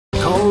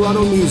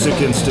Colorado Music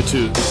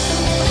Institute,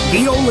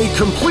 the only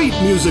complete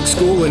music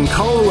school in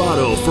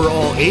Colorado for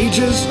all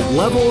ages,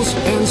 levels,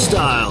 and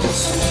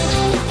styles.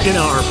 In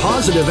our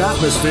positive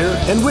atmosphere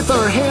and with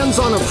our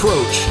hands-on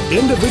approach,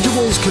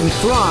 individuals can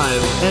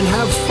thrive and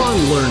have fun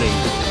learning.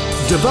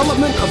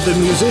 Development of the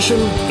musician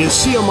is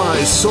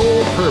CMI's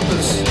sole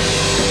purpose.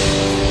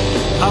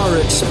 Our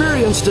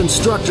experienced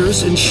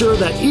instructors ensure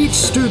that each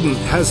student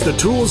has the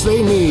tools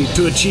they need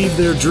to achieve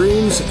their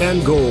dreams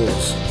and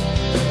goals.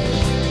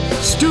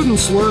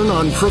 Students learn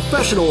on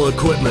professional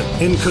equipment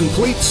in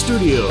complete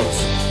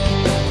studios.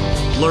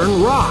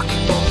 Learn rock,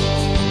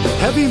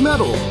 heavy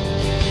metal,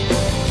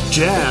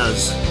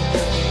 jazz,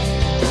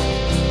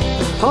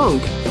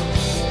 punk,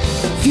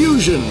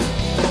 fusion,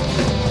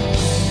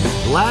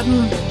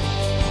 Latin,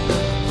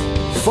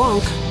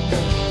 funk,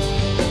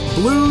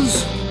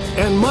 blues,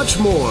 and much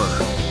more.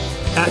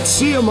 At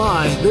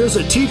CMI, there's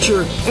a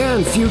teacher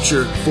and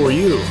future for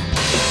you.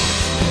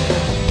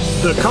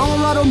 The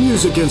Colorado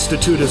Music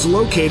Institute is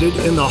located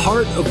in the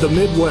heart of the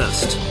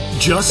Midwest,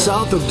 just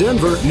south of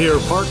Denver near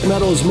Park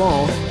Meadows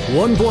Mall,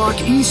 1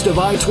 block east of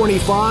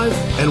I-25,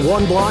 and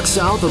 1 block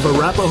south of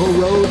Arapahoe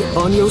Road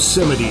on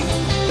Yosemite.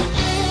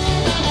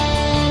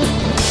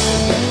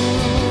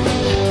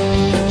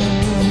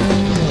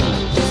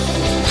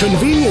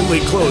 Conveniently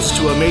close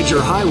to a major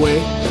highway,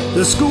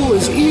 the school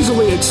is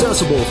easily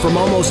accessible from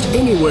almost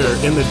anywhere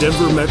in the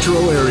Denver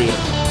metro area.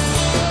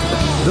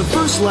 The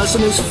first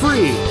lesson is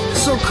free,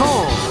 so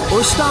call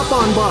or stop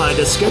on by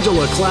to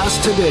schedule a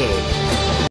class today.